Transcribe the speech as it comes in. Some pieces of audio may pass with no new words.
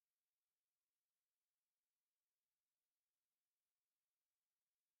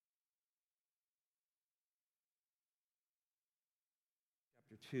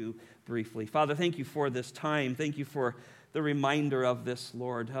two briefly. Father, thank you for this time. Thank you for the reminder of this,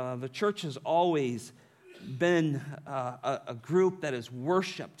 Lord. The church has always been a group that has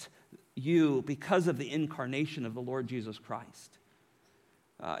worshiped you because of the incarnation of the Lord Jesus Christ.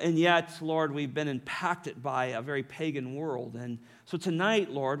 And yet, Lord, we've been impacted by a very pagan world. And so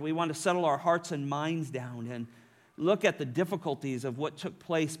tonight, Lord, we want to settle our hearts and minds down and look at the difficulties of what took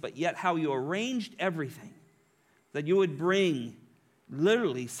place, but yet how you arranged everything, that you would bring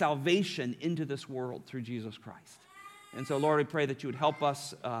literally salvation into this world through Jesus Christ. And so, Lord, we pray that you would help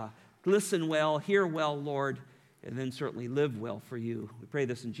us listen well, hear well, Lord, and then certainly live well for you. We pray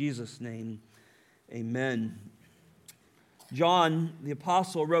this in Jesus' name. Amen. John, the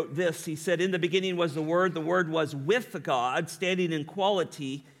apostle, wrote this. He said, "In the beginning was the Word was with God, standing in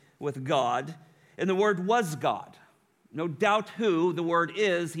equality with God, and the Word was God." No doubt who the Word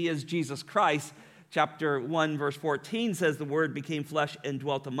is. He is Jesus Christ. Chapter 1, verse 14 says, "The Word became flesh and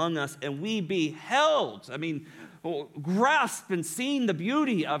dwelt among us, and we beheld," grasped and seen the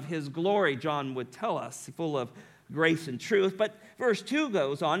beauty of his glory, John would tell us, full of grace and truth. But verse 2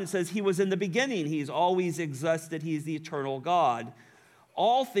 goes on, it says, "He was in the beginning. He's always existed. He's the eternal God.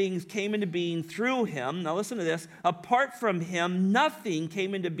 All things came into being through him." Now listen to this. "Apart from him, nothing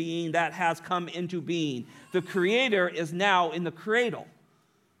came into being that has come into being." The Creator is now in the cradle.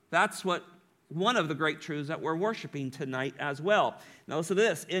 That's one of the great truths that we're worshiping tonight as well. Now listen to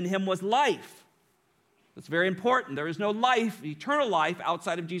this. "In him was life." That's very important. There is no life, eternal life,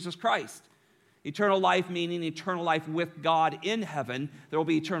 outside of Jesus Christ. Eternal life meaning eternal life with God in heaven. There will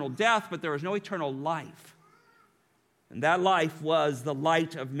be eternal death, but there is no eternal life. And that life was the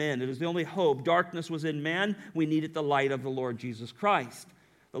light of men. It is the only hope. Darkness was in man. We needed the light of the Lord Jesus Christ.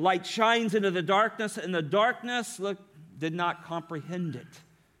 The light shines into the darkness, and the darkness, did not comprehend it.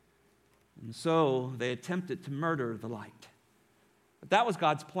 And so they attempted to murder the light. But that was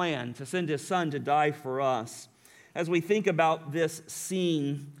God's plan, to send his Son to die for us. As we think about this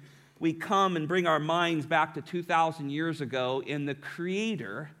scene, we come and bring our minds back to 2,000 years ago in the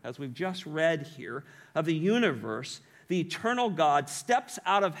Creator, as we've just read here, of the universe. The eternal God steps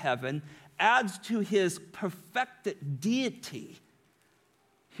out of heaven, adds to his perfected deity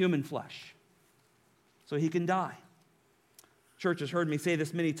human flesh so he can die. Church has heard me say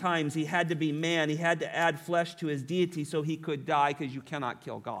this many times. He had to be man. He had to add flesh to his deity so he could die, because you cannot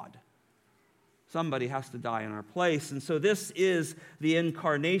kill God. Somebody has to die in our place. And so this is the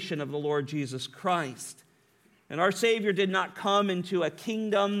incarnation of the Lord Jesus Christ. And our Savior did not come into a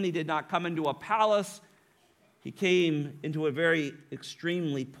kingdom. He did not come into a palace. He came into a very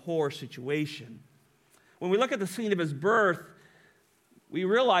extremely poor situation. When we look at the scene of his birth, we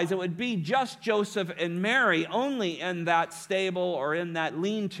realize it would be just Joseph and Mary only in that stable or in that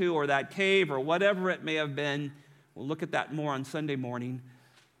lean-to or that cave or whatever it may have been. We'll look at that more on Sunday morning.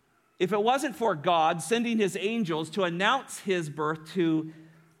 If it wasn't for God sending his angels to announce his birth to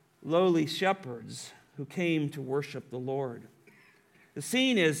lowly shepherds who came to worship the Lord. The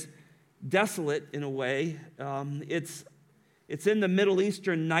scene is desolate in a way. It's in the Middle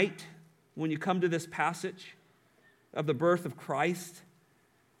Eastern night when you come to this passage of the birth of Christ.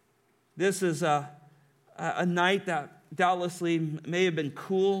 This is a night that doubtlessly may have been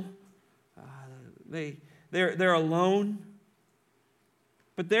cool. They're alone.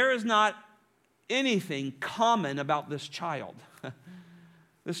 But there is not anything common about this child.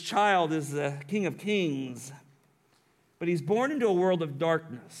 This child is the King of Kings, but he's born into a world of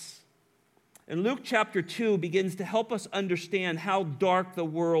darkness. And Luke chapter 2 begins to help us understand how dark the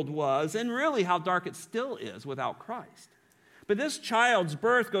world was, and really how dark it still is without Christ. But this child's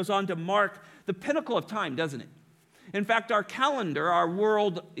birth goes on to mark the pinnacle of time, doesn't it? In fact, our calendar, our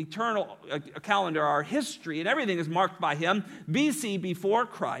world eternal calendar, our history, and everything is marked by him. BC, before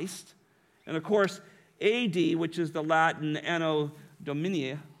Christ, and of course, AD, which is the Latin Anno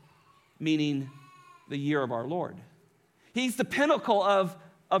Domini, meaning the year of our Lord. He's the pinnacle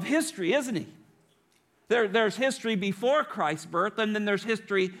of history, isn't he? There's history before Christ's birth, and then there's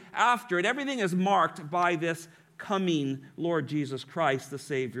history after it. Everything is marked by this coming Lord Jesus Christ, the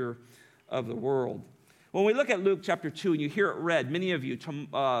Savior of the world. When we look at Luke chapter 2 and you hear it read, many of you,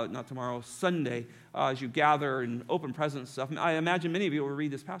 not tomorrow, Sunday, as you gather and open presents and stuff, I imagine many of you will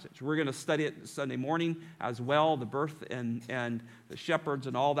read this passage. We're going to study it Sunday morning as well, the birth and the shepherds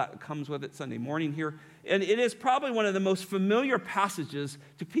and all that comes with it Sunday morning here. And it is probably one of the most familiar passages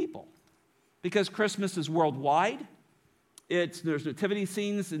to people because Christmas is worldwide. There's nativity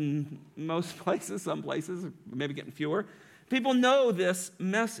scenes in most places, some places, maybe getting fewer. People know this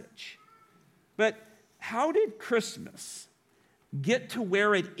message. But how did Christmas get to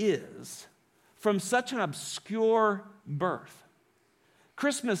where it is from such an obscure birth?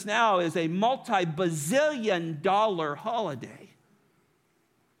 Christmas now is a multi-bazillion dollar holiday.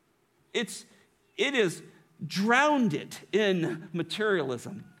 It is drowned in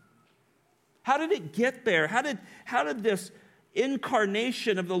materialism. How did it get there? How did this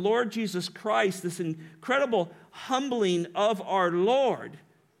incarnation of the Lord Jesus Christ, this incredible humbling of our Lord,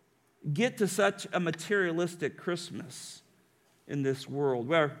 get to such a materialistic Christmas in this world?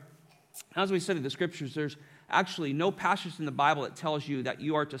 Where, as we study the scriptures, there's actually no passage in the Bible that tells you that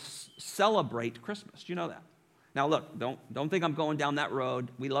you are to celebrate Christmas. Do you know that? Now look, don't think I'm going down that road.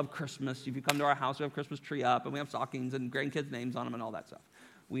 We love Christmas. If you come to our house, we have a Christmas tree up, and we have stockings and grandkids' names on them and all that stuff.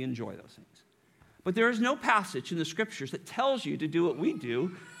 We enjoy those things. But there is no passage in the scriptures that tells you to do what we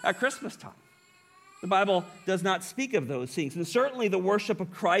do at Christmas time. The Bible does not speak of those things. And certainly the worship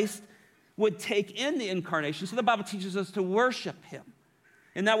of Christ would take in the incarnation. So the Bible teaches us to worship him.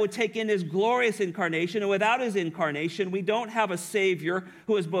 And that would take in his glorious incarnation. And without his incarnation, we don't have a Savior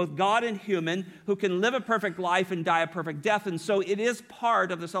who is both God and human, who can live a perfect life and die a perfect death. And so it is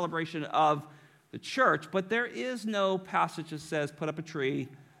part of the celebration of the church. But there is no passage that says put up a tree,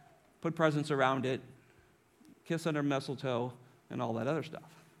 put presents around it, kiss under mistletoe, and all that other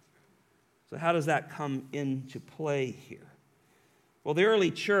stuff. So how does that come into play here? Well, the early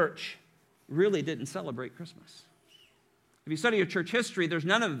church really didn't celebrate Christmas. If you study your church history, there's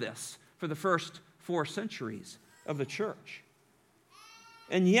none of this for the first 4 centuries of the church.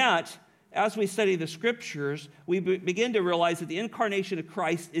 And yet, as we study the scriptures, we begin to realize that the incarnation of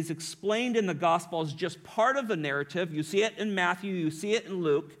Christ is explained in the gospel as just part of the narrative. You see it in Matthew, you see it in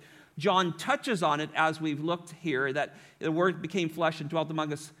Luke. John touches on it as we've looked here, that the Word became flesh and dwelt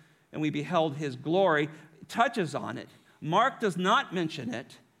among us, and we beheld his glory. It touches on it. Mark does not mention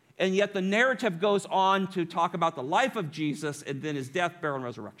it, and yet the narrative goes on to talk about the life of Jesus and then his death, burial, and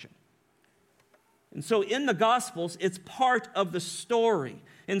resurrection. And so in the Gospels, it's part of the story.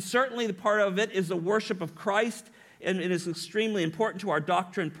 And certainly the part of it is the worship of Christ, and it is extremely important to our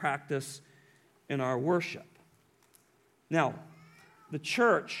doctrine, practice, and our worship. Now, the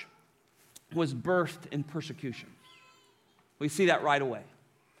church was birthed in persecution. We see that right away.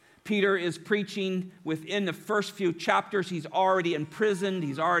 Peter is preaching within the first few chapters. He's already imprisoned.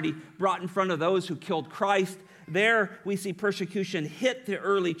 He's already brought in front of those who killed Christ. There we see persecution hit the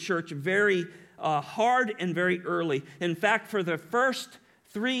early church very hard and very early. In fact, for the first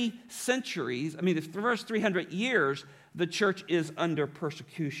 3 centuries, the first 300 years, the church is under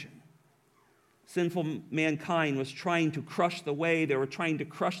persecution. Sinful mankind was trying to crush the way. They were trying to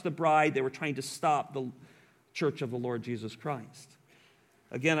crush the bride. They were trying to stop the church of the Lord Jesus Christ.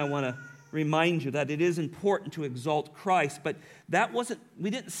 Again, I want to remind you that it is important to exalt Christ, but we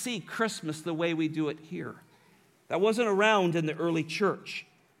didn't see Christmas the way we do it here. That wasn't around in the early church.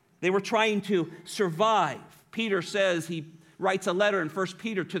 They were trying to survive. Peter says, he writes a letter in 1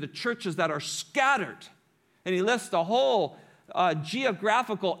 Peter to the churches that are scattered, and he lists the whole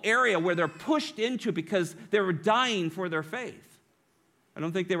geographical area where they're pushed into because they were dying for their faith. I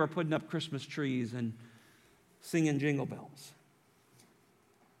don't think they were putting up Christmas trees and singing jingle bells.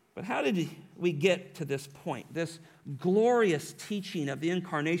 But how did we get to this point? This glorious teaching of the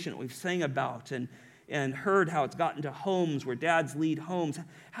incarnation that we've sang about and heard how it's gotten to homes where dads lead homes.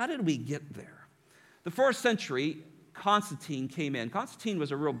 How did we get there? The 4th century, Constantine came in. Constantine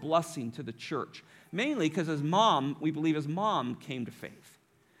was a real blessing to the church, mainly because we believe his mom came to faith.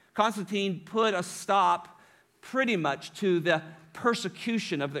 Constantine put a stop pretty much to the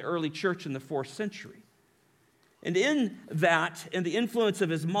persecution of the early church in the 4th century. And in that, and the influence of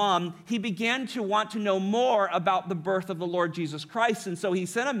his mom, he began to want to know more about the birth of the Lord Jesus Christ. And so he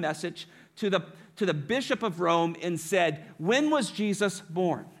sent a message to the Bishop of Rome and said, when was Jesus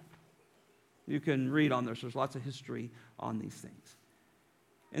born? You can read on this. There's lots of history on these things.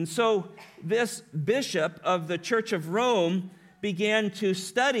 And so this bishop of the Church of Rome began to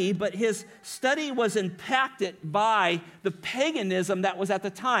study, but his study was impacted by the paganism that was at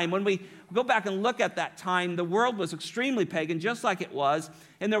the time. When we go back and look at that time, the world was extremely pagan, just like it was,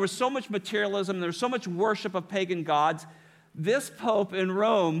 and there was so much materialism, there was so much worship of pagan gods. This pope in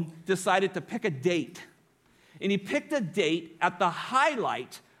Rome decided to pick a date, and he picked a date at the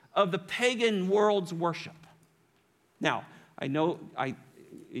highlight of the pagan world's worship. Now, I know,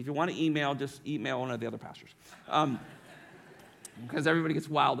 if you want to email, just email one of the other pastors. Because everybody gets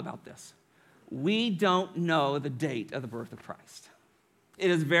wild about this. We don't know the date of the birth of Christ. It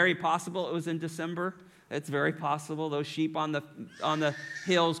is very possible it was in December. It's very possible those sheep on the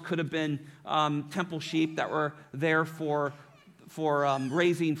hills could have been temple sheep that were there for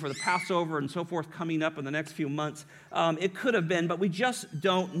raising for the Passover and so forth coming up in the next few months. It could have been, but we just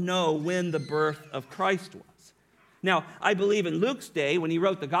don't know when the birth of Christ was. Now, I believe in Luke's day, when he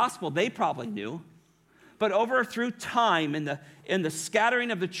wrote the gospel, they probably knew. But over through time, in the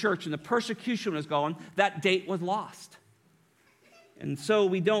scattering of the church and the persecution was going, that date was lost. And so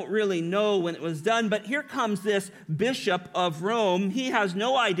we don't really know when it was done. But here comes this bishop of Rome. He has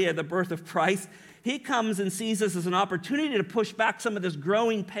no idea of the birth of Christ. He comes and sees this as an opportunity to push back some of this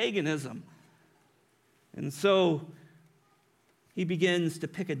growing paganism. And so he begins to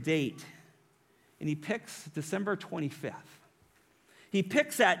pick a date. And he picks December 25th. He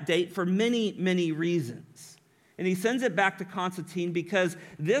picks that date for many, many reasons. And he sends it back to Constantine because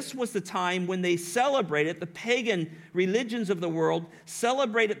this was the time when they celebrated, the pagan religions of the world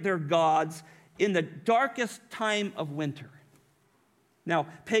celebrated their gods in the darkest time of winter. Now,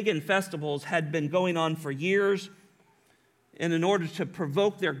 pagan festivals had been going on for years. And in order to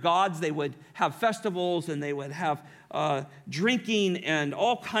provoke their gods, they would have festivals and they would have drinking and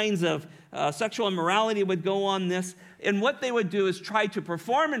all kinds of sexual immorality would go on this. And what they would do is try to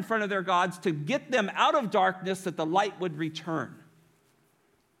perform in front of their gods to get them out of darkness that the light would return.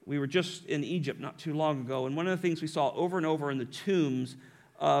 We were just in Egypt not too long ago, and one of the things we saw over and over in the tombs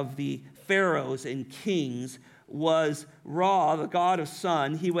of the pharaohs and kings was Ra, the god of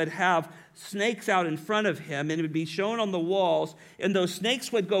sun. He would have snakes out in front of him, and it would be shown on the walls, and those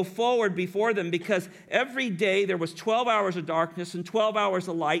snakes would go forward before them because every day there was 12 hours of darkness and 12 hours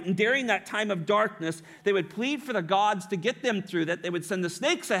of light, and during that time of darkness, they would plead for the gods to get them through that. They would send the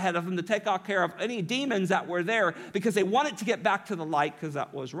snakes ahead of them to take care of any demons that were there because they wanted to get back to the light because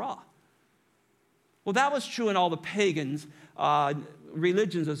that was Ra. Well, that was true in all the pagans'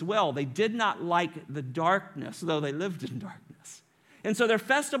 religions as well. They did not like the darkness, though they lived in darkness. And so their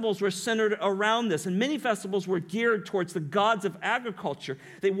festivals were centered around this, and many festivals were geared towards the gods of agriculture.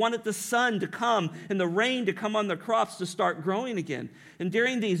 They wanted the sun to come and the rain to come on their crops to start growing again. And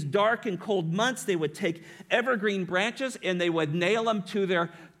during these dark and cold months, they would take evergreen branches and they would nail them to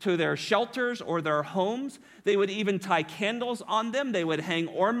their shelters or their homes. They would even tie candles on them. They would hang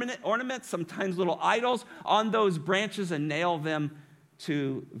ornaments, sometimes little idols, on those branches and nail them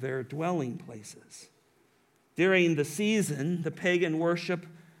to their dwelling places. During the season, the pagan worship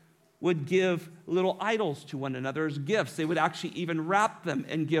would give little idols to one another as gifts. They would actually even wrap them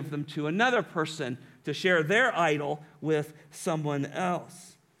and give them to another person to share their idol with someone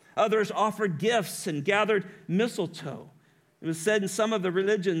else. Others offered gifts and gathered mistletoe. It was said in some of the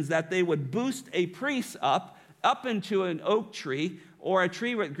religions that they would boost a priest up into an oak tree or a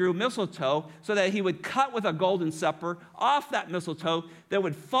tree that grew mistletoe so that he would cut with a golden scepter off that mistletoe that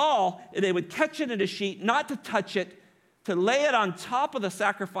would fall, and they would catch it in a sheet, not to touch it, to lay it on top of the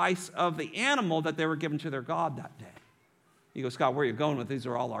sacrifice of the animal that they were given to their god that day. You go, Scott, where are you going with these?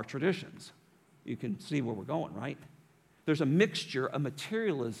 Are all our traditions. You can see where we're going, right? There's a mixture of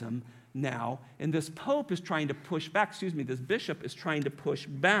materialism now, and this pope is trying to push back, this bishop is trying to push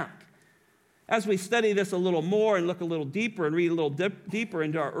back. As we study this a little more and look a little deeper and read a little deeper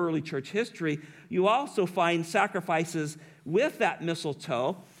into our early church history, you also find sacrifices with that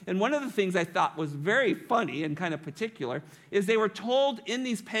mistletoe. And one of the things I thought was very funny and kind of particular is they were told in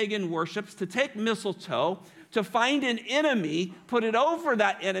these pagan worships to take mistletoe, to find an enemy, put it over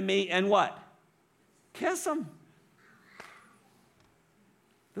that enemy, and what? Kiss them.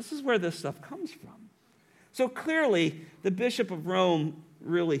 This is where this stuff comes from. So clearly, the Bishop of Rome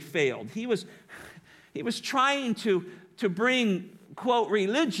really failed. He was trying to bring, quote,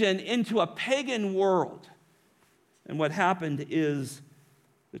 religion into a pagan world. And what happened is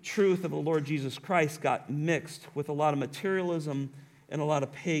the truth of the Lord Jesus Christ got mixed with a lot of materialism and a lot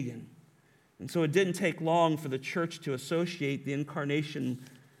of pagan. And so it didn't take long for the church to associate the incarnation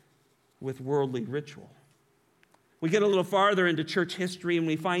with worldly ritual. We get a little farther into church history and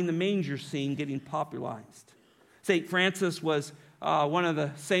we find the manger scene getting popularized. St. Francis was one of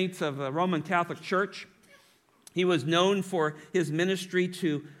the saints of the Roman Catholic Church. He was known for his ministry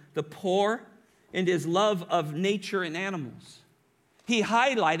to the poor and his love of nature and animals. He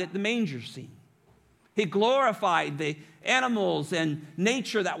highlighted the manger scene. He glorified the animals and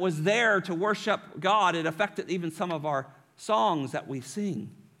nature that was there to worship God. It affected even some of our songs that we sing.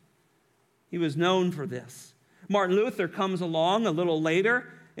 He was known for this. Martin Luther comes along a little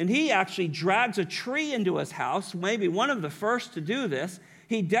later, and he actually drags a tree into his house, maybe one of the first to do this.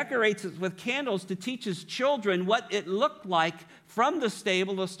 He decorates it with candles to teach his children what it looked like from the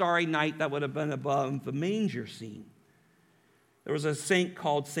stable the starry night that would have been above the manger scene. There was a saint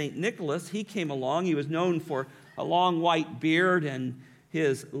called St. Nicholas. He came along. He was known for a long white beard and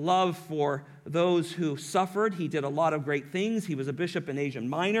his love for those who suffered. He did a lot of great things. He was a bishop in Asia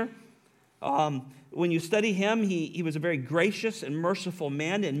Minor. When you study him, he was a very gracious and merciful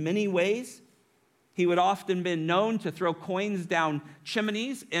man in many ways. He would often been known to throw coins down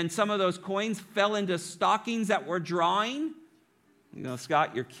chimneys, and some of those coins fell into stockings that were drying. You know,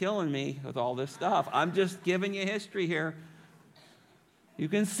 Scott, you're killing me with all this stuff. I'm just giving you history here. You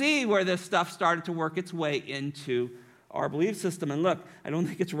can see where this stuff started to work its way into our belief system. And look, I don't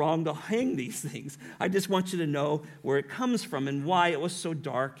think it's wrong to hang these things. I just want you to know where it comes from and why it was so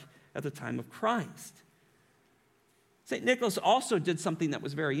dark at the time of Christ. St. Nicholas also did something that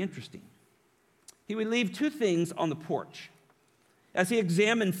was very interesting. He would leave two things on the porch. As he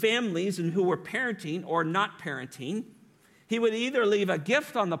examined families and who were parenting or not parenting, he would either leave a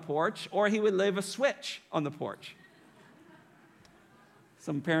gift on the porch or he would leave a switch on the porch.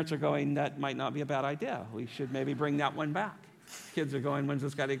 Some parents are going, that might not be a bad idea. We should maybe bring that one back. Kids are going, when's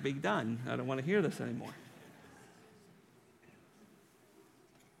this got to be done? I don't want to hear this anymore.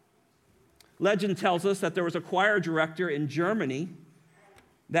 Legend tells us that there was a choir director in Germany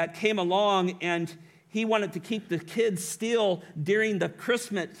that came along, and he wanted to keep the kids still during the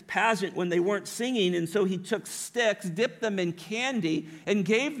Christmas pageant when they weren't singing, and so he took sticks, dipped them in candy, and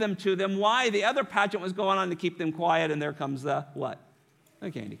gave them to them. Why? The other pageant was going on to keep them quiet, and there comes the what?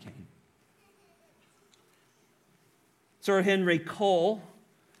 The candy cane. Sir Henry Cole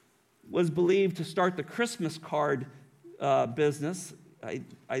was believed to start the Christmas card business. I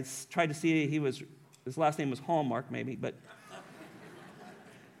tried to see, his last name was Hallmark maybe, but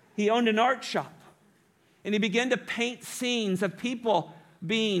he owned an art shop. And he began to paint scenes of people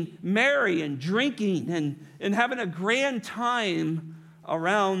being merry and drinking and having a grand time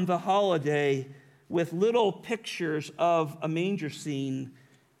around the holiday with little pictures of a manger scene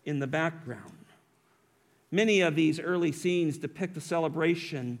in the background. Many of these early scenes depict a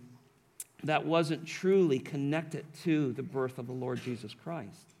celebration that wasn't truly connected to the birth of the Lord Jesus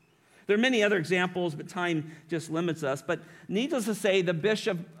Christ. There are many other examples, but time just limits us. But needless to say, the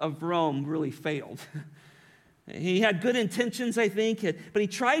Bishop of Rome really failed. He had good intentions, I think, but he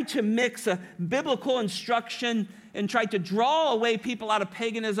tried to mix a biblical instruction and tried to draw away people out of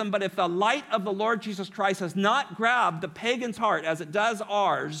paganism. But if the light of the Lord Jesus Christ has not grabbed the pagan's heart as it does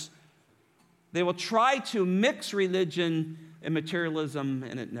ours, they will try to mix religion and materialism,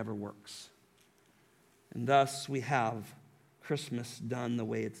 and it never works. And thus we have Christmas done the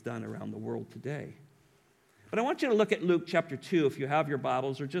way it's done around the world today. But I want you to look at Luke chapter 2 if you have your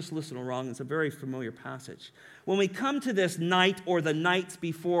Bibles, or just listen along. It's a very familiar passage. When we come to this night or the nights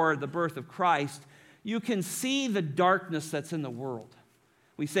before the birth of Christ, you can see the darkness that's in the world.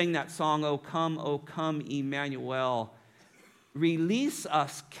 We sang that song, O come, Emmanuel. Release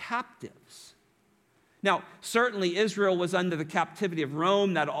us captives. Now, certainly Israel was under the captivity of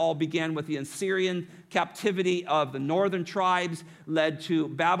Rome. That all began with the Assyrian captivity of the northern tribes, led to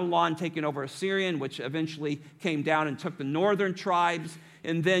Babylon taking over Assyrian, which eventually came down and took the northern tribes.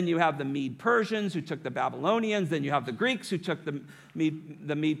 And then you have the Mede-Persians who took the Babylonians. Then you have the Greeks who took the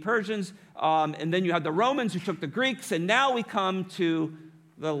Mede-Persians. And then you have the Romans who took the Greeks. And now we come to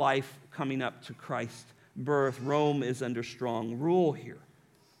the life coming up to Christ's birth. Rome is under strong rule here.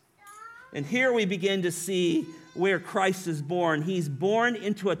 And here we begin to see where Christ is born. He's born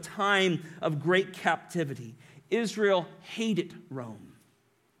into a time of great captivity. Israel hated Rome.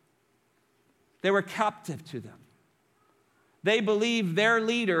 They were captive to them. They believed their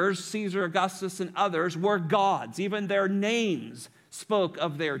leaders, Caesar Augustus and others, were gods. Even their names spoke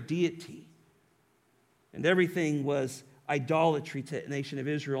of their deity. And everything was idolatry to the nation of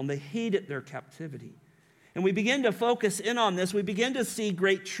Israel, and they hated their captivity. And we begin to focus in on this. We begin to see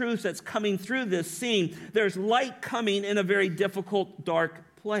great truth that's coming through this scene. There's light coming in a very difficult,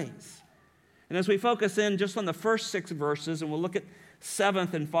 dark place. And as we focus in just on the first 6 verses, and we'll look at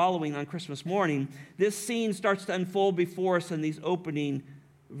 7th and following on Christmas morning, this scene starts to unfold before us in these opening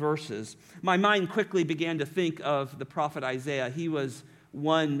verses. My mind quickly began to think of the prophet Isaiah. He was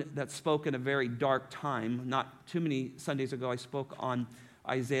one that spoke in a very dark time. Not too many Sundays ago, I spoke on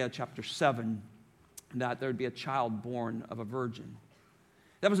Isaiah chapter 7. That there would be a child born of a virgin.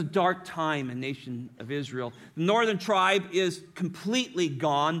 That was a dark time in the nation of Israel. The northern tribe is completely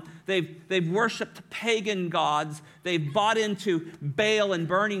gone. They've worshipped pagan gods. They've bought into Baal and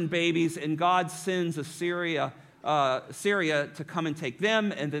burning babies, and God sends Syria to come and take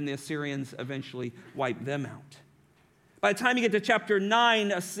them, and then the Assyrians eventually wipe them out. By the time you get to chapter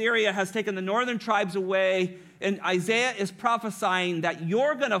 9, Assyria has taken the northern tribes away, and Isaiah is prophesying that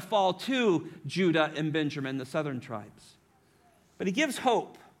you're going to fall to Judah and Benjamin, the southern tribes. But he gives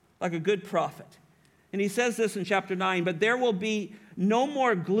hope like a good prophet. And he says this in chapter 9, but there will be no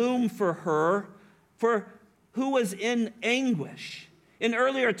more gloom for her, for who was in anguish. In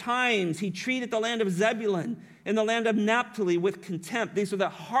earlier times, he treated the land of Zebulun and the land of Naphtali with contempt. These are the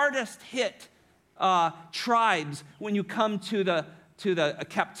hardest hit tribes when you come to the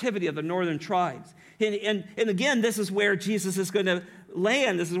captivity of the northern tribes. And again, this is where Jesus is going to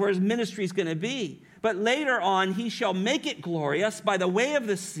land. This is where his ministry is going to be. But later on, he shall make it glorious by the way of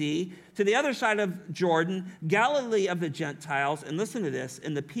the sea to the other side of Jordan, Galilee of the Gentiles. And listen to this,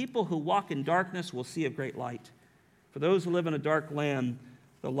 and the people who walk in darkness will see a great light. For those who live in a dark land,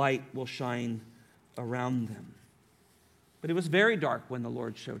 the light will shine around them. But it was very dark when the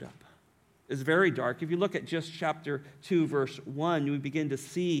Lord showed up. It was very dark. If you look at just chapter 2, verse 1, you begin to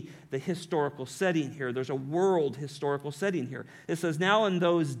see the historical setting here. There's a world historical setting here. It says, now in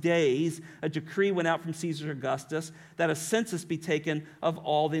those days, a decree went out from Caesar Augustus that a census be taken of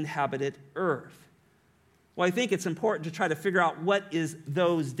all the inhabited earth. Well, I think it's important to try to figure out what is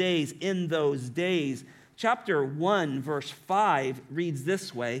those days, in those days. Chapter 1, verse 5 reads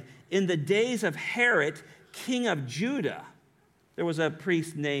this way, in the days of Herod, king of Judah, there was a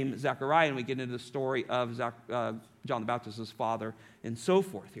priest named Zechariah, and we get into the story of John the Baptist's father and so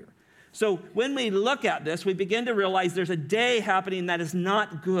forth here. So when we look at this, we begin to realize there's a day happening that is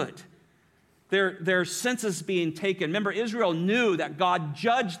not good. There's census being taken. Remember, Israel knew that God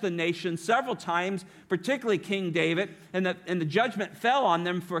judged the nation several times, particularly King David, and the judgment fell on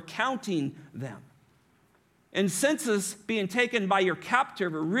them for counting them. And census being taken by your captor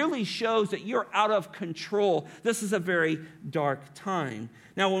really shows that you're out of control. This is a very dark time.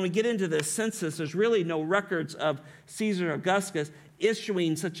 Now, when we get into this census, there's really no records of Caesar Augustus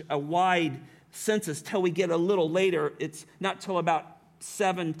issuing such a wide census till we get a little later. It's not till about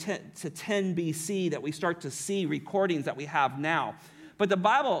 7 to 10 BC that we start to see recordings that we have now. But the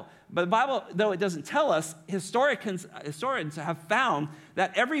Bible, though it doesn't tell us, historians have found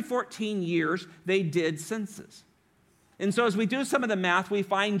that every 14 years they did census. And so as we do some of the math, we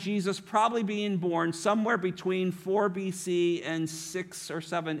find Jesus probably being born somewhere between 4 BC and 6 or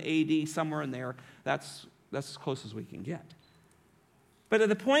 7 AD, somewhere in there. That's as close as we can get. But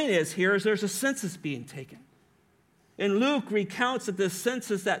the point is here is there's a census being taken. And Luke recounts that this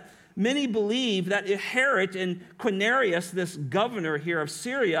census that many believe that Herod and Quirinius, this governor here of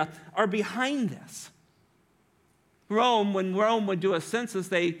Syria, are behind this. When Rome would do a census,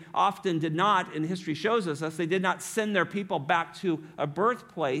 they often did not, and history shows us this, they did not send their people back to a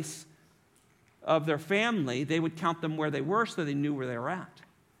birthplace of their family. They would count them where they were so they knew where they were at.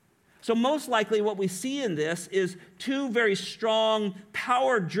 So most likely what we see in this is two very strong,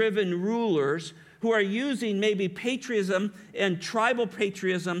 power-driven rulers who are using maybe patriotism and tribal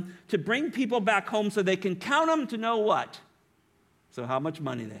patriotism to bring people back home so they can count them to know what? So how much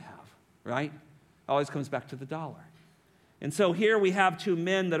money they have, right? Always comes back to the dollar. And so here we have two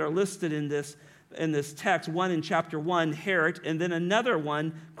men that are listed in this text, one in chapter 1, Herod, and then another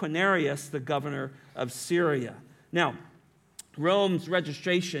one, Quirinius, the governor of Syria. Now, Rome's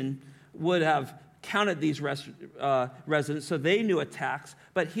registration would have counted these residents, so they knew a tax.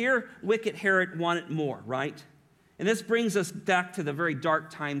 But here, wicked Herod wanted more, right? And this brings us back to the very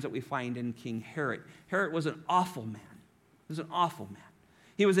dark times that we find in King Herod. Herod was an awful man. He was an awful man.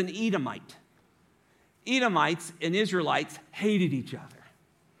 He was an Edomite. Edomites and Israelites hated each other.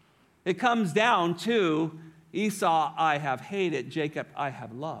 It comes down to Esau I have hated, Jacob I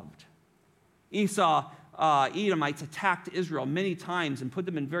have loved. Edomites attacked Israel many times and put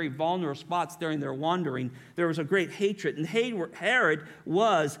them in very vulnerable spots during their wandering. There was a great hatred, and Herod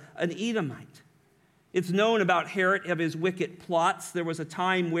was an Edomite. It's known about Herod of his wicked plots. There was a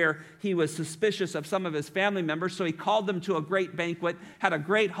time where he was suspicious of some of his family members, so he called them to a great banquet, had a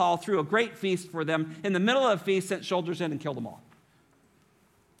great hall, threw a great feast for them. In the middle of the feast, sent soldiers in and killed them all.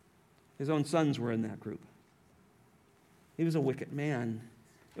 His own sons were in that group. He was a wicked man.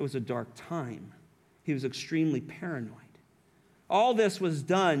 It was a dark time. He was extremely paranoid. All this was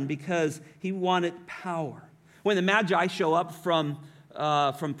done because he wanted power. When the Magi show up from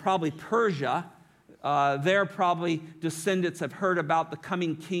probably Persia, their probably descendants have heard about the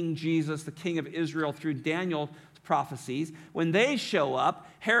coming King Jesus, the King of Israel, through Daniel's prophecies. When they show up,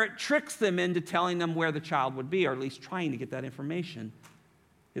 Herod tricks them into telling them where the child would be, or at least trying to get that information.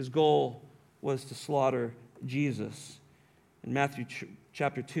 His goal was to slaughter Jesus. And Matthew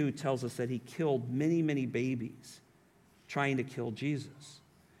chapter 2 tells us that he killed many, many babies trying to kill Jesus.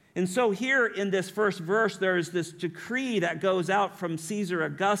 And so here in this first verse, there is this decree that goes out from Caesar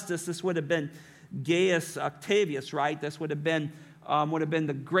Augustus. This would have been Gaius Octavius, right? This would have been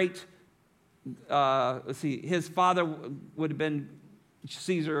the great, his father would have been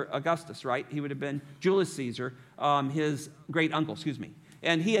Caesar Augustus, right? He would have been Julius Caesar, his great uncle,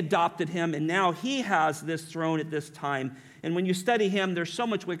 And he adopted him, and now he has this throne at this time. And when you study him, there's so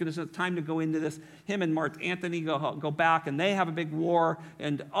much wickedness. It's time to go into this. Him and Mark Antony go back, and they have a big war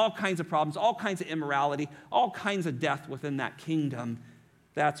and all kinds of problems, all kinds of immorality, all kinds of death within that kingdom.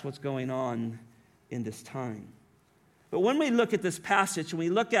 That's what's going on in this time. But when we look at this passage, and we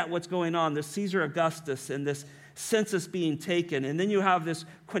look at what's going on, this Caesar Augustus and this census being taken, and then you have this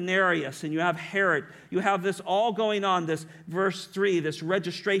Quirinius, and you have Herod, you have this all going on, this verse 3, this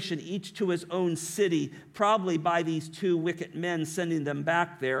registration, each to his own city, probably by these two wicked men sending them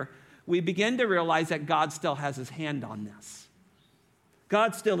back there, we begin to realize that God still has his hand on this.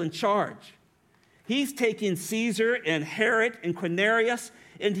 God's still in charge. He's taking Caesar and Herod and Quirinius,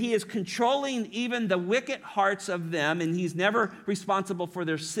 and he is controlling even the wicked hearts of them, and he's never responsible for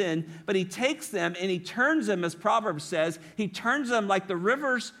their sin, but he takes them and he turns them, as Proverbs says, he turns them like the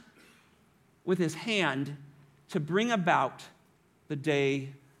rivers with his hand to bring about the day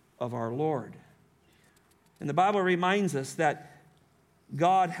of our Lord. And the Bible reminds us that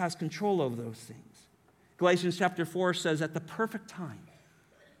God has control over those things. Galatians chapter 4 says, at the perfect time,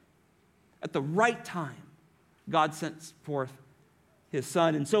 at the right time, God sent forth his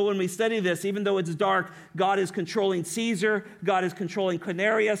son. And so when we study this, even though it's dark, God is controlling Caesar, God is controlling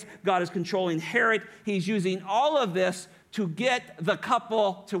Quirinius, God is controlling Herod. He's using all of this to get the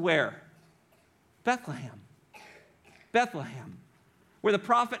couple to where? Bethlehem. Bethlehem, where the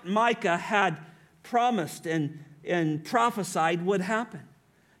prophet Micah had promised and prophesied would happen.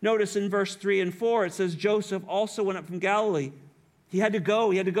 Notice in verse 3 and 4, it says, Joseph also went up from Galilee. He had to go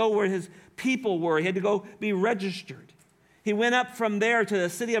where his people were. He had to go be registered. He went up from there to the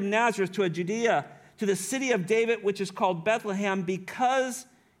city of Nazareth, to Judea, to the city of David, which is called Bethlehem, because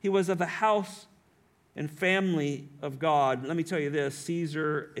he was of the house and family of God. Let me tell you this,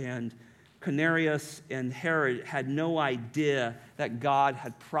 Caesar and Quirinius and Herod had no idea that God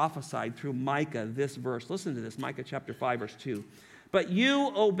had prophesied through Micah this verse. Listen to this, Micah chapter 5, verse 2. But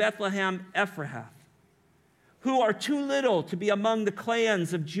you, O Bethlehem Ephrathah, who are too little to be among the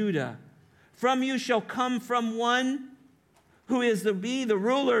clans of Judah, from you shall come from one who is to be the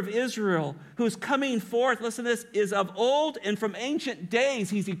ruler of Israel, who's coming forth, listen to this, is of old and from ancient days.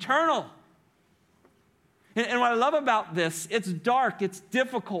 He's eternal. And what I love about this, it's dark, it's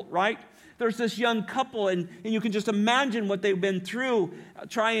difficult, right? There's this young couple, and you can just imagine what they've been through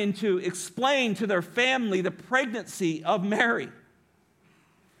trying to explain to their family the pregnancy of Mary.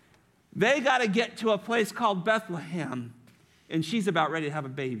 They got to get to a place called Bethlehem, and she's about ready to have a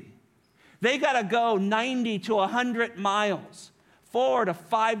baby. They got to go 90 to 100 miles, 4 to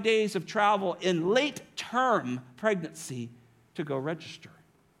 5 days of travel in late-term pregnancy to go register.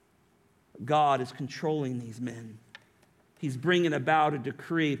 God is controlling these men. He's bringing about a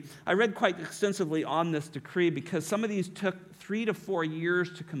decree. I read quite extensively on this decree because some of these took 3 to 4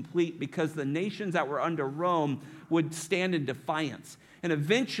 years to complete because the nations that were under Rome would stand in defiance. And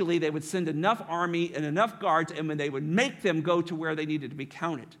eventually they would send enough army and enough guards, and when they would make them go to where they needed to be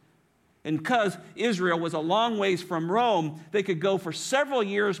counted. And because Israel was a long ways from Rome, they could go for several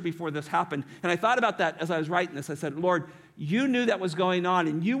years before this happened. And I thought about that as I was writing this. I said, Lord, you knew that was going on,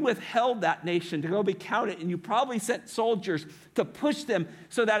 and you withheld that nation to go be counted, and you probably sent soldiers to push them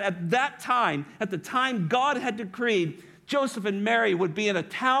so that at that time, at the time God had decreed, Joseph and Mary would be in a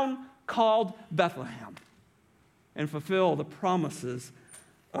town called Bethlehem and fulfill the promises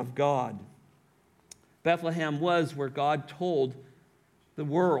of God. Bethlehem was where God told the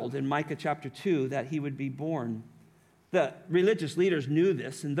world in Micah chapter 2 that he would be born. The religious leaders knew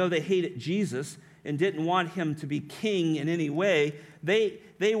this, and though they hated Jesus and didn't want him to be king in any way, they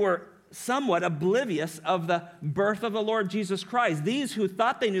were somewhat oblivious of the birth of the Lord Jesus Christ. These who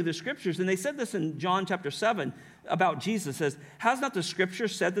thought they knew the scriptures, and they said this in John chapter 7 about Jesus, says, has not the scripture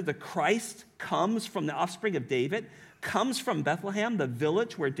said that the Christ comes from the offspring of David, comes from Bethlehem, the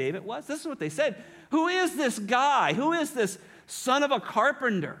village where David was? This is what they said. Who is this guy? Who is this son of a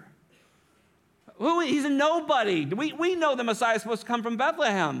carpenter? He's a nobody. We know the Messiah is supposed to come from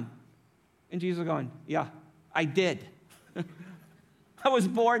Bethlehem. And Jesus is going, yeah, I did. I was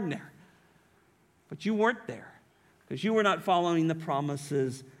born there. But you weren't there because you were not following the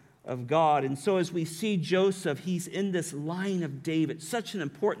promises of God. And so as we see Joseph, he's in this line of David, such an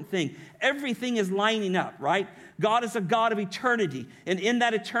important thing. Everything is lining up, right? God is a God of eternity. And in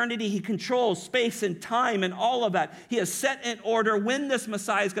that eternity, he controls space and time and all of that. He has set in order when this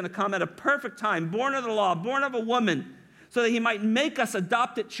Messiah is going to come at a perfect time, born of the law, born of a woman, so that he might make us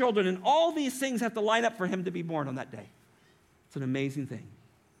adopted children. And all these things have to line up for him to be born on that day. It's an amazing thing.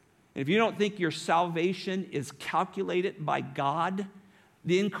 And if you don't think your salvation is calculated by God,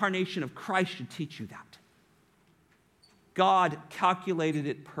 the incarnation of Christ should teach you that. God calculated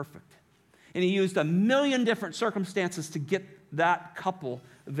it perfect. And he used a million different circumstances to get that couple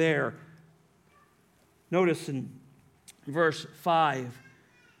there. Notice in verse 5,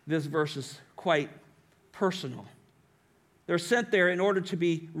 this verse is quite personal. They're sent there in order to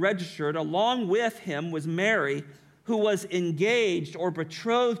be registered. Along with him was Mary, who was engaged or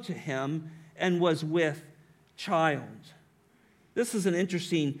betrothed to him and was with child. This is an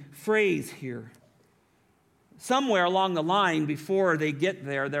interesting phrase here. Somewhere along the line before they get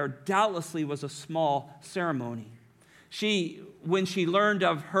there doubtlessly was a small ceremony. When she learned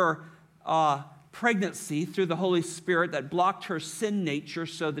of her pregnancy through the Holy Spirit that blocked her sin nature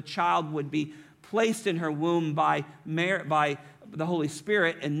so the child would be placed in her womb by the Holy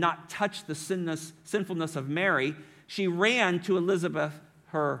Spirit and not touch the sinfulness of Mary, she ran to Elizabeth,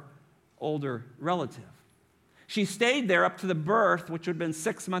 her older relative. She stayed there up to the birth, which would have been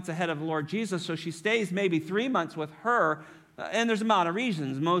 6 months ahead of the Lord Jesus, so she stays maybe 3 months with her, and there's a amount of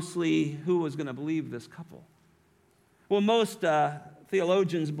reasons, mostly who was going to believe this couple. Well, most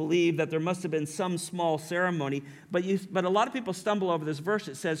theologians believe that there must have been some small ceremony, but a lot of people stumble over this verse.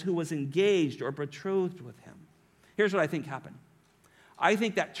 It says who was engaged or betrothed with him. Here's what I think happened. I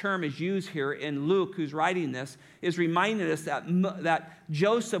think that term is used here in Luke, who's writing this, is reminding us that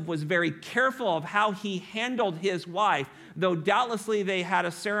Joseph was very careful of how he handled his wife, though doubtlessly they had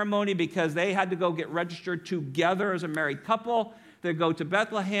a ceremony because they had to go get registered together as a married couple. They go to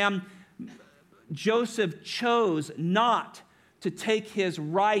Bethlehem. Joseph chose not to take his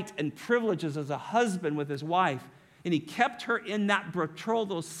right and privileges as a husband with his wife, and he kept her in that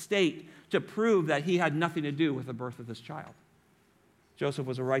betrothal state to prove that he had nothing to do with the birth of this child. Joseph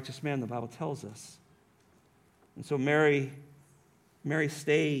was a righteous man, the Bible tells us. And so Mary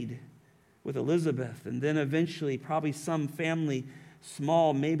stayed with Elizabeth, and then eventually probably some family,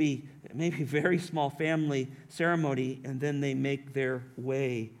 small, maybe very small family ceremony, and then they make their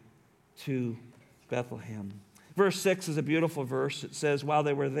way to Bethlehem. Verse 6 is a beautiful verse. It says, while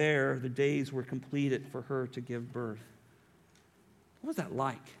they were there, the days were completed for her to give birth. What was that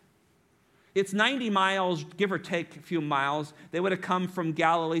like? It's 90 miles, give or take a few miles. They would have come from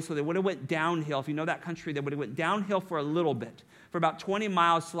Galilee, so they would have went downhill. If you know that country, they would have went downhill for a little bit, for about 20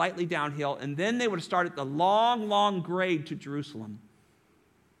 miles, slightly downhill, and then they would have started the long, long grade to Jerusalem.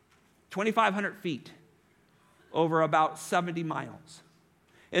 2,500 feet over about 70 miles.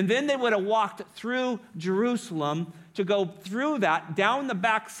 And then they would have walked through Jerusalem to go through that, down the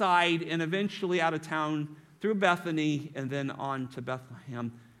backside, and eventually out of town through Bethany, and then on to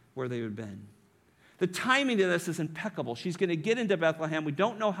Bethlehem, where they would have been. The timing of this is impeccable. She's going to get into Bethlehem. We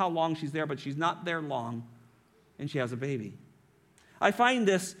don't know how long she's there, but she's not there long, and she has a baby. I find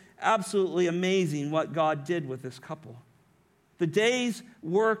this absolutely amazing what God did with this couple. The days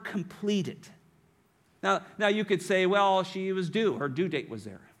were completed. Now you could say, well, she was due. Her due date was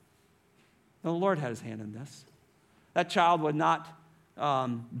there. No, the Lord had his hand in this. That child would not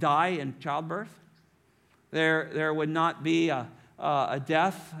die in childbirth. There would not be a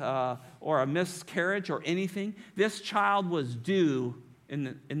death or a miscarriage or anything. This child was due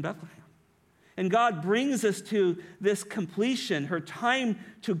in Bethlehem. And God brings us to this completion. Her time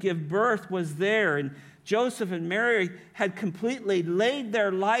to give birth was there. And Joseph and Mary had completely laid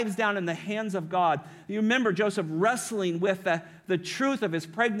their lives down in the hands of God. You remember Joseph wrestling with the truth of his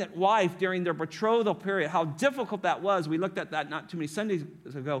pregnant wife during their betrothal period, how difficult that was. We looked at that not too many Sundays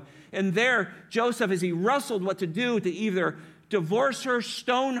ago. And there, Joseph, as he wrestled what to do to either divorce her,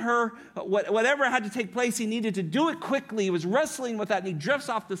 stone her, whatever had to take place, he needed to do it quickly. He was wrestling with that, and he drifts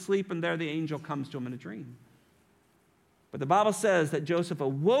off to sleep, and there the angel comes to him in a dream. But the Bible says that Joseph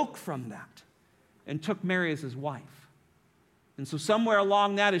awoke from that and took Mary as his wife. And so somewhere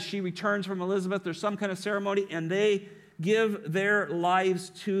along that, as she returns from Elizabeth, there's some kind of ceremony, and they give their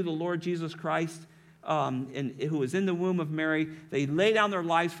lives to the Lord Jesus Christ, who is in the womb of Mary. They lay down their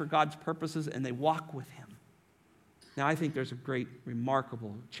lives for God's purposes, and they walk with him. Now, I think there's a great,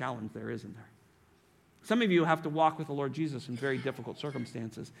 remarkable challenge there, isn't there? Some of you have to walk with the Lord Jesus in very difficult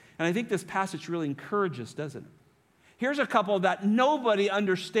circumstances. And I think this passage really encourages, doesn't it? Here's a couple that nobody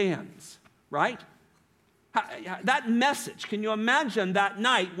understands, right? That message, can you imagine that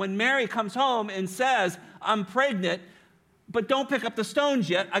night when Mary comes home and says, I'm pregnant, but don't pick up the stones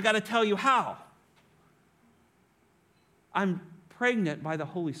yet. I got to tell you how. I'm pregnant by the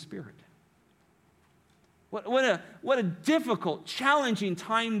Holy Spirit. What a difficult, challenging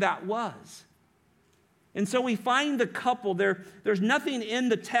time that was. And so we find the couple there. There's nothing in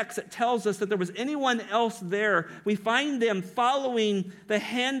the text that tells us that there was anyone else there. We find them following the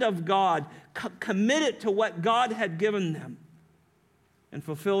hand of God, committed to what God had given them, and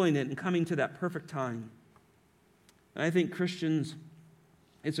fulfilling it and coming to that perfect time. And I think Christians,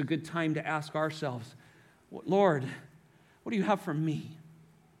 it's a good time to ask ourselves, Lord, what do you have for me?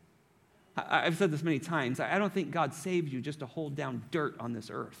 I've said this many times. I don't think God saved you just to hold down dirt on this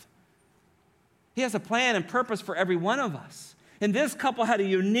earth. He has a plan and purpose for every one of us. And this couple had a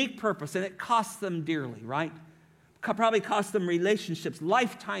unique purpose, and it cost them dearly, right? Probably cost them relationships,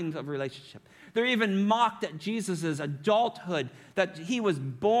 lifetimes of relationship. They're even mocked at Jesus' adulthood, that he was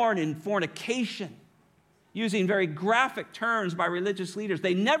born in fornication, using very graphic terms by religious leaders.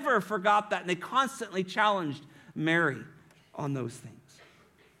 They never forgot that, and they constantly challenged Mary on those things.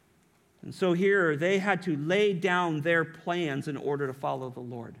 And so here, they had to lay down their plans in order to follow the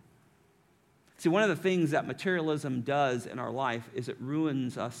Lord. See, one of the things that materialism does in our life is it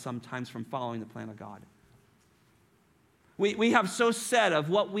ruins us sometimes from following the plan of God. We have so set of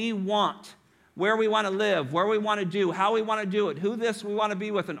what we want, where we want to live, where we want to do, how we want to do it, who this we want to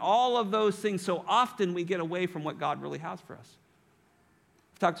be with, and all of those things. So often we get away from what God really has for us.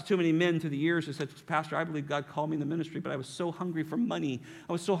 I've talked to too many men through the years who said, Pastor, I believe God called me in the ministry, but I was so hungry for money.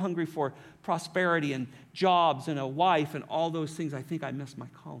 I was so hungry for prosperity and jobs and a wife and all those things. I think I missed my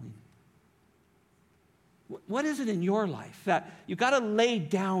calling. What is it in your life that you've got to lay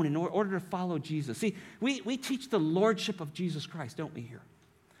down in order to follow Jesus? See, we teach the lordship of Jesus Christ, don't we here?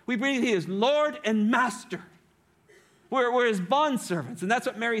 We believe he is Lord and Master. We're his bondservants. And that's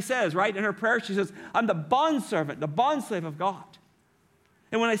what Mary says, right? In her prayer, she says, I'm the bondservant, the bondslave of God.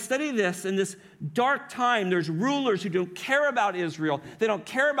 And when I study this in this dark time, there's rulers who don't care about Israel. They don't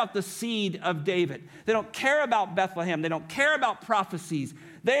care about the seed of David. They don't care about Bethlehem. They don't care about prophecies.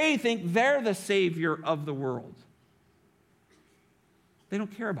 They think they're the Savior of the world. They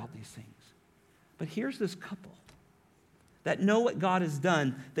don't care about these things. But here's this couple that know what God has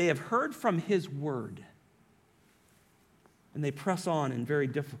done. They have heard from his word. And they press on in very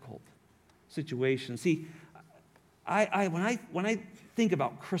difficult situations. See, when I think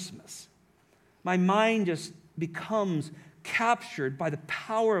about Christmas, my mind just becomes captured by the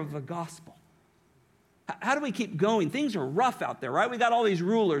power of the gospel. How do we keep going? Things are rough out there, right? We got all these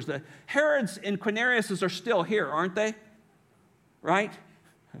rulers. The Herods and Quiriniuses are still here, aren't they? Right?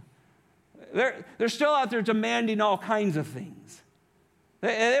 They're still out there demanding all kinds of things.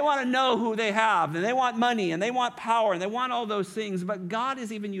 They want to know who they have, and they want money, and they want power, and they want all those things. But God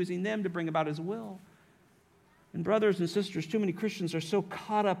is even using them to bring about his will. And brothers and sisters, too many Christians are so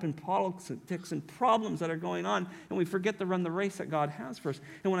caught up in politics and problems that are going on, and we forget to run the race that God has for us.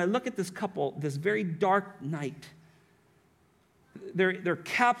 And when I look at this couple, this very dark night, they're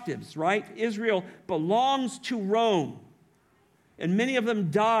captives, right? Israel belongs to Rome, and many of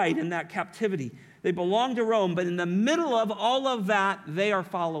them died in that captivity. They belong to Rome, but in the middle of all of that, they are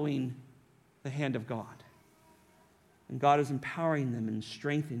following the hand of God. And God is empowering them and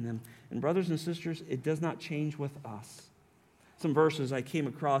strengthening them. And brothers and sisters, it does not change with us. Some verses I came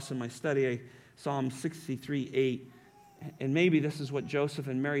across in my study, Psalm 63:8, and maybe this is what Joseph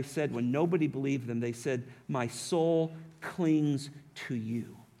and Mary said when nobody believed them. They said, my soul clings to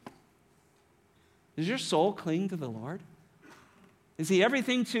you. Does your soul cling to the Lord? Is he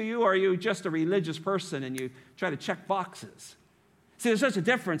everything to you, or are you just a religious person and you try to check boxes? See, there's such a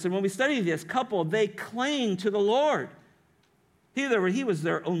difference. And when we study this couple, they cling to the Lord. He was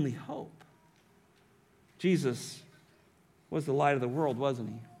their only hope. Jesus was the light of the world, wasn't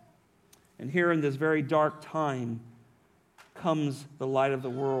he? And here in this very dark time comes the light of the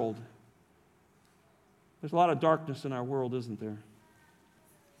world. There's a lot of darkness in our world, isn't there?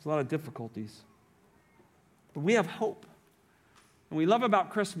 There's a lot of difficulties. But we have hope. And we love about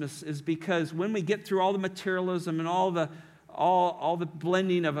Christmas is because when we get through all the materialism and all the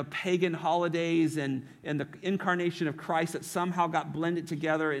blending of a pagan holidays and the incarnation of Christ that somehow got blended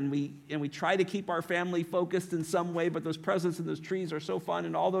together, and we try to keep our family focused in some way, but those presents and those trees are so fun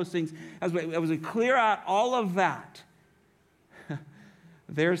and all those things. As we clear out all of that,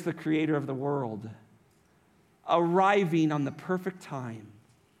 there's the creator of the world arriving on the perfect time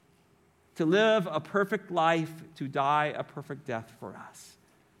to live a perfect life, to die a perfect death for us.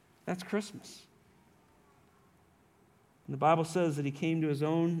 That's Christmas. And the Bible says that he came to his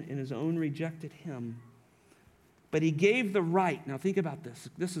own, and his own rejected him. But he gave the right. Now think about this.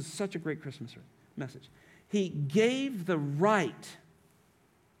 This is such a great Christmas message. He gave the right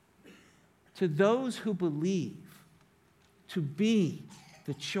to those who believe to be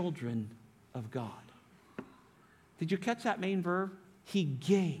the children of God. Did you catch that main verb? He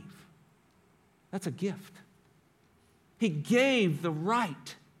gave. That's a gift. He gave the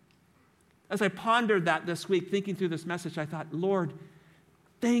right. As I pondered that this week, thinking through this message, I thought, Lord,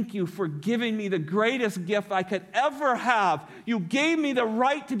 thank you for giving me the greatest gift I could ever have. You gave me the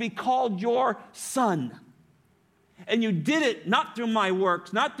right to be called your son. And you did it not through my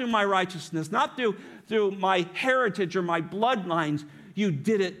works, not through my righteousness, not through my heritage or my bloodlines. You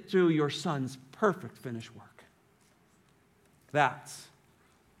did it through your Son's perfect finished work. That's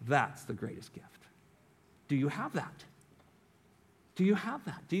the greatest gift. Do you have that? Do you have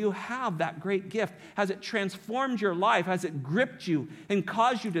that? Do you have that great gift? Has it transformed your life? Has it gripped you and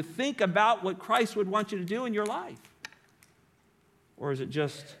caused you to think about what Christ would want you to do in your life? Or is it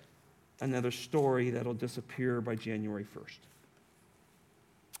just another story that'll disappear by January 1st?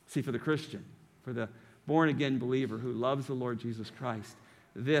 See, for the Christian, for the born-again believer who loves the Lord Jesus Christ,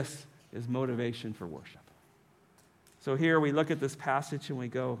 this is motivation for worship. So here we look at this passage and we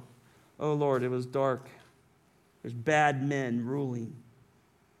go, oh Lord, it was dark. There's bad men ruling.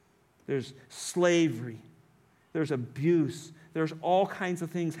 There's slavery. There's abuse. There's all kinds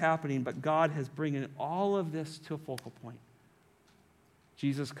of things happening, but God has bringing all of this to a focal point.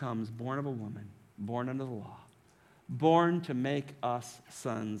 Jesus comes, born of a woman, born under the law, born to make us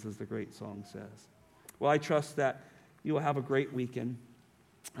sons, as the great song says. Well, I trust that you will have a great weekend.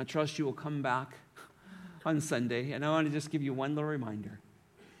 I trust you will come back on Sunday, and I want to just give you one little reminder.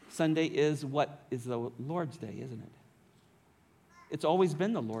 Sunday is what is the Lord's Day, isn't it? It's always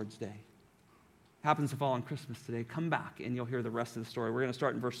been the Lord's Day. Happens to fall on Christmas today. Come back and you'll hear the rest of the story. We're going to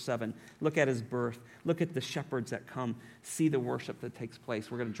start in verse 7. Look at his birth. Look at the shepherds that come. See the worship that takes place.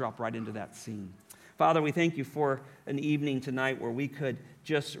 We're going to drop right into that scene. Father, we thank you for an evening tonight where we could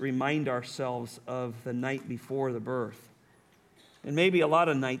just remind ourselves of the night before the birth. And maybe a lot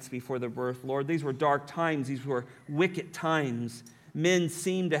of nights before the birth, Lord, these were dark times. These were wicked times. Men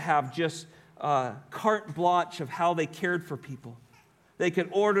seemed to have just carte blanche of how they cared for people. They could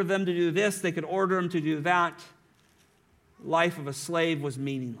order them to do this. They could order them to do that. Life of a slave was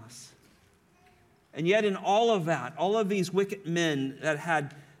meaningless. And yet in all of that, all of these wicked men that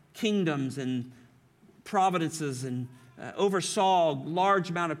had kingdoms and providences and oversaw a large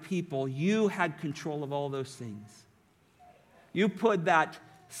amount of people, you had control of all those things. You put that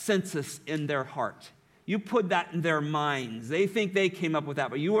census in their heart. You put that in their minds. They think they came up with that,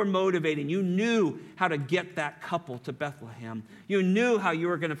 but you were motivating. You knew how to get that couple to Bethlehem. You knew how you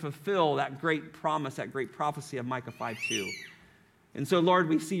were going to fulfill that great promise, that great prophecy of Micah 5:2. And so, Lord,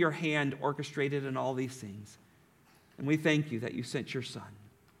 we see your hand orchestrated in all these things. And we thank you that you sent your Son.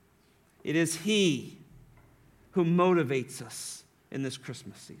 It is he who motivates us in this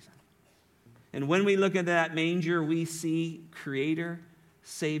Christmas season. And when we look at that manger, we see Creator,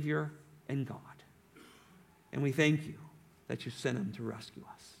 Savior, and God. And we thank you that you sent him to rescue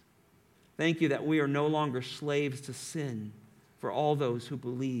us. Thank you that we are no longer slaves to sin for all those who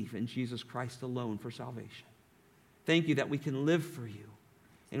believe in Jesus Christ alone for salvation. Thank you that we can live for you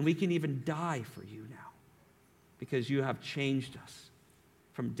and we can even die for you now because you have changed us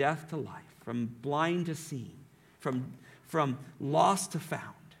from death to life, from blind to seeing, from lost to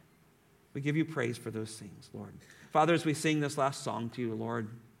found. We give you praise for those things, Lord. Father, as we sing this last song to you, Lord,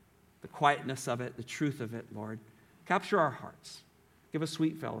 the quietness of it, the truth of it, Lord. Capture our hearts. Give us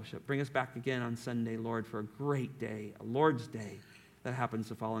sweet fellowship. Bring us back again on Sunday, Lord, for a great day, a Lord's Day that happens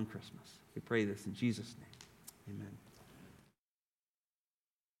to fall on Christmas. We pray this in Jesus' name. Amen.